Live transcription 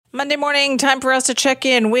Monday morning, time for us to check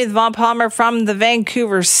in with Vaughn Palmer from the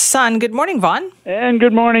Vancouver Sun. Good morning, Vaughn. And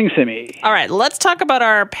good morning, Simi. All right, let's talk about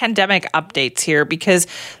our pandemic updates here because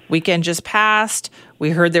weekend just passed. We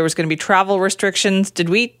heard there was going to be travel restrictions. Did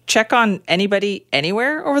we check on anybody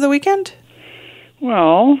anywhere over the weekend?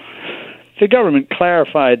 Well, the government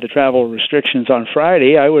clarified the travel restrictions on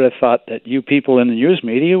Friday. I would have thought that you people in the news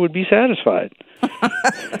media would be satisfied.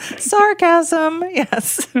 Sarcasm,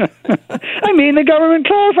 yes. I mean, the government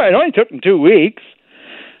clarified. It only took them 2 weeks.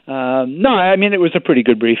 No, I mean, it was a pretty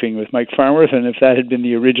good briefing with Mike Farnworth, and if that had been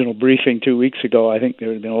the original briefing 2 weeks ago, I think there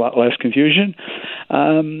would have been a lot less confusion.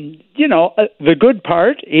 The good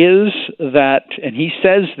part is that, and he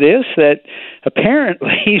says this, that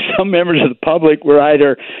apparently some members of the public were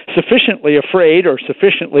either sufficiently afraid or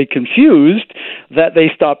sufficiently confused that they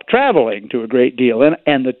stopped traveling to a great deal.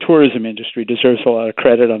 And the tourism industry deserves a lot of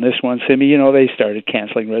credit on this one, Simi. You know, they started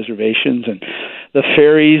canceling reservations, and the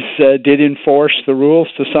ferries did enforce the rules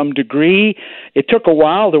to some degree. It took a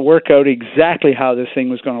while to work out exactly how this thing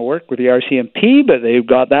was going to work with the RCMP, but they've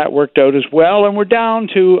got that worked out as well, and we're down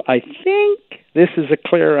to, I think, this is a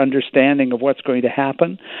clear understanding of what's going to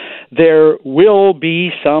happen. There will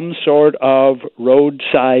be some sort of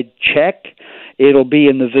roadside check. It'll be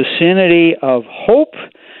in the vicinity of Hope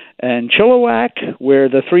and Chilliwack, where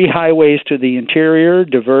the three highways to the interior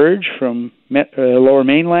diverge from Lower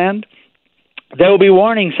Mainland. There will be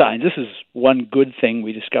warning signs. This is one good thing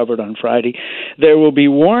we discovered on Friday. There will be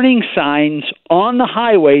warning signs on the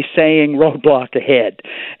highway saying roadblock ahead.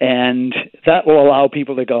 And that will allow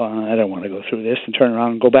people to go, I don't want to go through this, and turn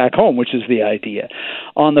around and go back home, which is the idea.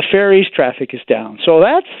 On the ferries, traffic is down. So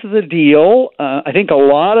that's the deal. I think a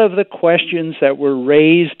lot of the questions that were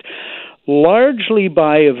raised largely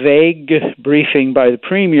by a vague briefing by the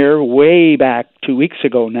Premier way back 2 weeks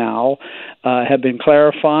ago now, have been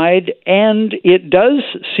clarified, and it does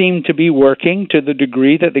seem to be working to the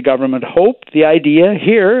degree that the government hoped. The idea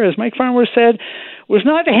here, as Mike Farnworth said, was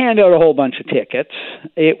not to hand out a whole bunch of tickets.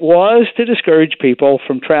 It was to discourage people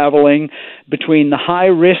from traveling between the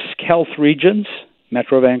high-risk health regions,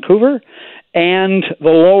 Metro Vancouver, and the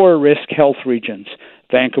lower-risk health regions,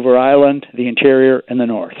 Vancouver Island, the interior, and the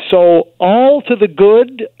north. So all to the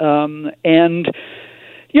good, and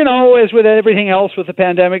you know, as with everything else with the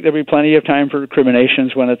pandemic, there'll be plenty of time for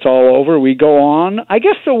recriminations when it's all over. We go on. I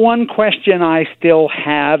guess the one question I still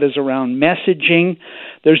have is around messaging.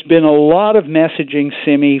 There's been a lot of messaging,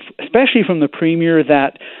 Simi, especially from the Premier,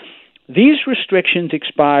 that these restrictions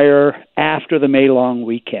expire after the May long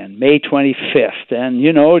weekend, May 25th. And,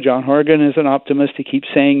 you know, John Horgan is an optimist. He keeps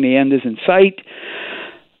saying the end is in sight.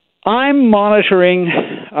 I'm monitoring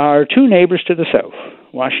our two neighbors to the south,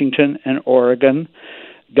 Washington and Oregon.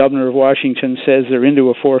 Governor of Washington says they're into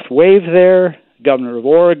a fourth wave there. Governor of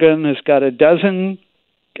Oregon has got a dozen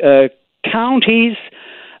counties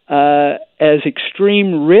as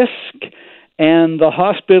extreme risk, and the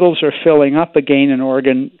hospitals are filling up again in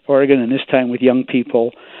Oregon, and this time with young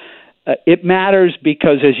people. It matters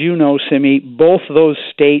because, as you know, Simi, both those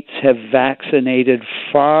states have vaccinated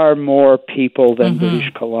far more people than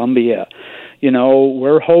British Columbia. You know,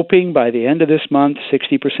 we're hoping by the end of this month,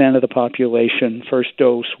 60% of the population first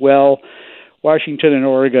dose. Well, Washington and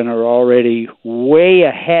Oregon are already way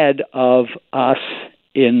ahead of us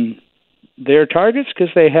in their targets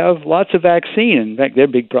because they have lots of vaccine. In fact, their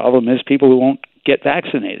big problem is people who won't get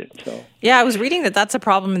vaccinated. So yeah, I was reading that that's a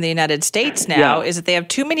problem in the United States now, is that they have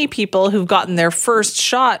too many people who've gotten their first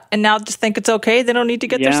shot and now just think it's okay. They don't need to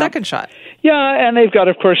get their second shot. Yeah, and they've got,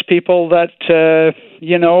 of course, people that,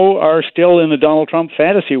 are still in the Donald Trump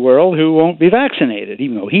fantasy world who won't be vaccinated,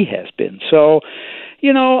 even though he has been. So,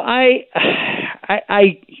 you know,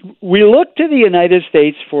 we look to the United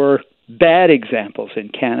States for bad examples in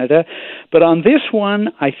Canada, but on this one,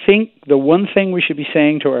 I think the one thing we should be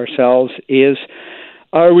saying to ourselves is,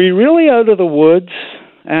 are we really out of the woods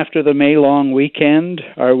after the May long weekend?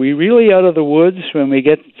 Are we really out of the woods when we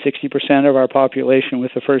get 60% of our population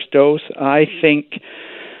with the first dose? I think,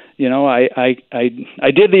 you know, I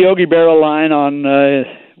did the Yogi Berra line on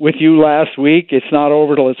with you last week. It's not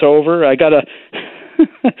over till it's over. I got a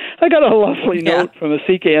lovely note from a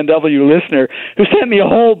CKNW listener who sent me a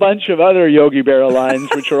whole bunch of other Yogi Berra lines,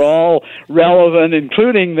 which are all relevant,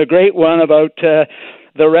 including the great one about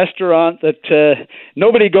the restaurant that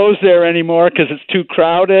nobody goes there anymore because it's too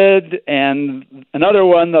crowded. And another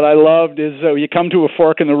one that I loved is you come to a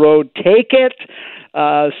fork in the road, take it.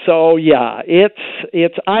 So yeah,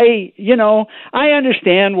 I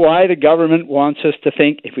understand why the government wants us to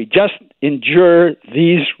think if we just endure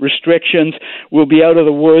these restrictions, we'll be out of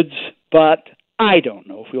the woods. But I don't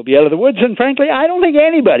know if we'll be out of the woods, and frankly, I don't think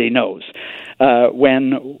anybody knows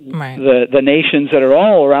when Right. the nations that are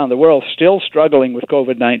all around the world still struggling with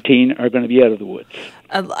COVID-19 are going to be out of the woods.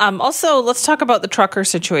 Also, let's talk about the trucker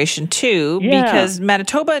situation, too, Yeah. because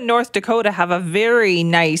Manitoba and North Dakota have a very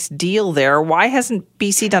nice deal there. Why hasn't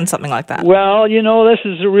BC done something like that? Well, this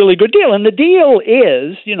is a really good deal. And the deal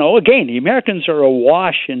is, again, the Americans are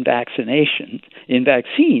awash in vaccines.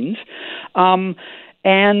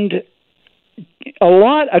 And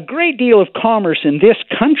a great deal of commerce in this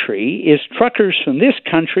country is truckers from this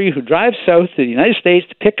country who drive south to the United States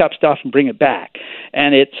to pick up stuff and bring it back.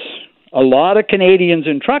 And it's a lot of Canadians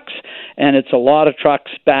in trucks, and it's a lot of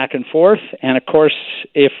trucks back and forth. And, of course,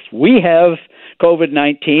 if we have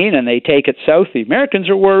COVID-19 and they take it south, the Americans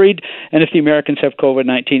are worried. And if the Americans have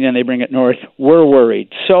COVID-19 and they bring it north, we're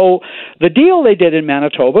worried. So the deal they did in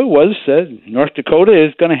Manitoba was North Dakota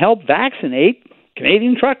is going to help vaccinate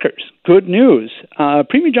Canadian truckers. Good news.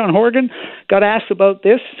 Premier John Horgan got asked about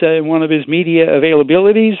this in one of his media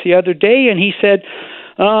availabilities the other day, and he said,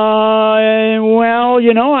 I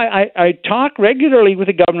talk regularly with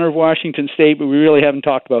the governor of Washington State, but we really haven't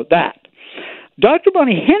talked about that. Dr.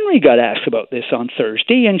 Bonnie Henry got asked about this on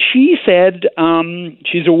Thursday, and she said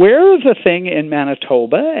she's aware of the thing in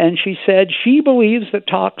Manitoba, and she said she believes that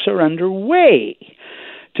talks are underway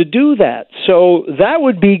to do that. So that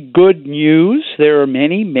would be good news. There are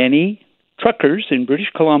many, many truckers in British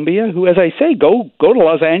Columbia who, as I say, go to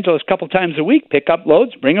Los Angeles a couple times a week, pick up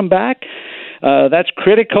loads, bring them back. That's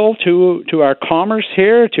critical to our commerce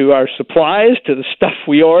here, to our supplies, to the stuff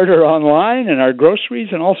we order online and our groceries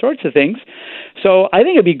and all sorts of things. So I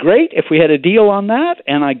think it'd be great if we had a deal on that.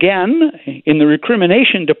 And again, in the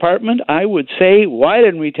recrimination department, I would say, why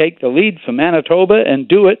didn't we take the lead from Manitoba and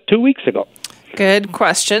do it 2 weeks ago? Good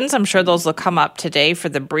questions. I'm sure those will come up today for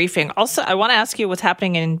the briefing. Also, I want to ask you what's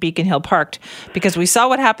happening in Beacon Hill Park, because we saw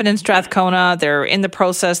what happened in Strathcona. They're in the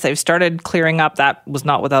process. They've started clearing up. That was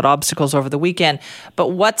not without obstacles over the weekend.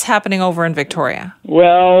 But what's happening over in Victoria?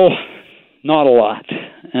 Well, not a lot.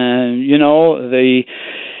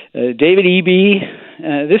 David Eby,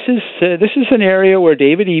 this is an area where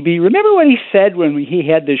David Eby, remember what he said when he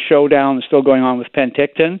had this showdown still going on with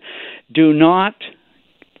Penticton? Do not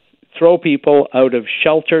throw people out of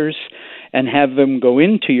shelters and have them go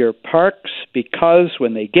into your parks, because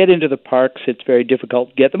when they get into the parks, it's very difficult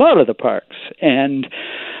to get them out of the parks. And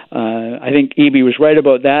I think Eby was right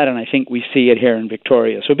about that, and I think we see it here in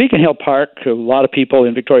Victoria. So Beacon Hill Park, a lot of people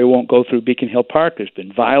in Victoria won't go through Beacon Hill Park. There's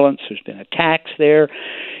been violence. There's been attacks there.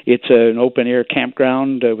 It's an open-air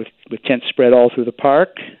campground with tents spread all through the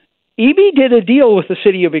park. Eby did a deal with the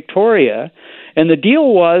City of Victoria, and the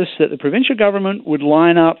deal was that the provincial government would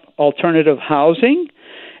line up alternative housing,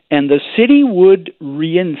 and the city would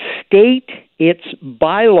reinstate its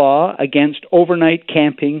bylaw against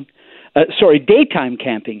daytime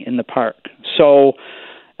camping in the park. So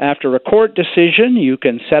after a court decision, you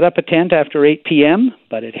can set up a tent after 8 p.m.,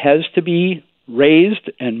 but it has to be raised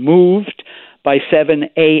and moved by 7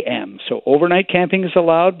 a.m. So overnight camping is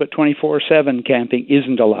allowed, but 24/7 camping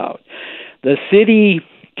isn't allowed. The city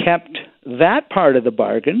kept that part of the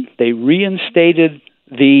bargain. They reinstated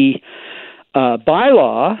the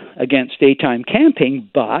bylaw against daytime camping,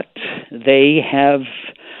 but they have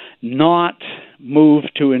not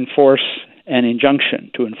moved to enforce an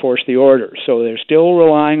injunction, to enforce the order. So they're still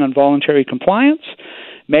relying on voluntary compliance.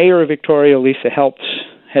 Mayor of Victoria, Lisa Helps,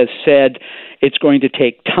 has said it's going to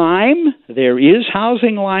take time. There is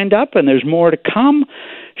housing lined up, and there's more to come.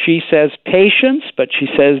 She says patience, but she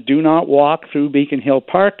says do not walk through Beacon Hill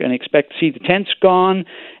Park and expect to see the tents gone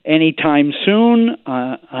anytime soon.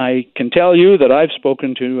 I can tell you that I've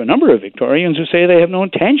spoken to a number of Victorians who say they have no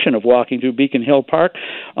intention of walking through Beacon Hill Park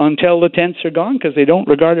until the tents are gone, because they don't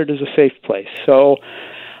regard it as a safe place. So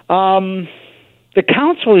the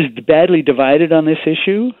council is badly divided on this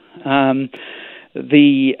issue.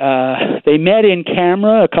 They met in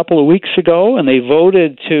camera a couple of weeks ago, and they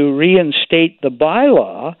voted to reinstate the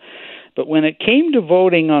bylaw. But when it came to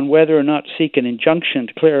voting on whether or not to seek an injunction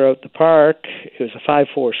to clear out the park, it was a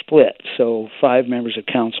 5-4 split. So 5 members of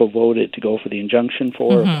council voted to go for the injunction,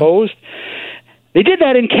 4 opposed. They did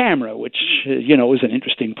that in camera, which, is an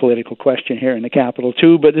interesting political question here in the capital,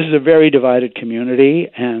 too. But this is a very divided community,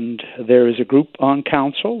 and there is a group on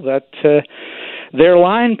council that their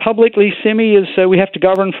line publicly, Simi, is we have to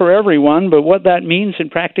govern for everyone. But what that means in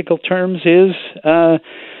practical terms is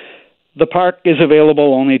the park is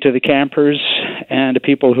available only to the campers and to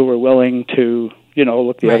people who are willing to,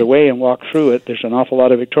 look the other way and walk through it. There's an awful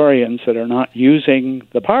lot of Victorians that are not using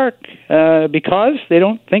the park because they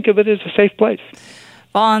don't think of it as a safe place.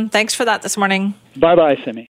 Vaughn, thanks for that this morning. Bye-bye, Simi.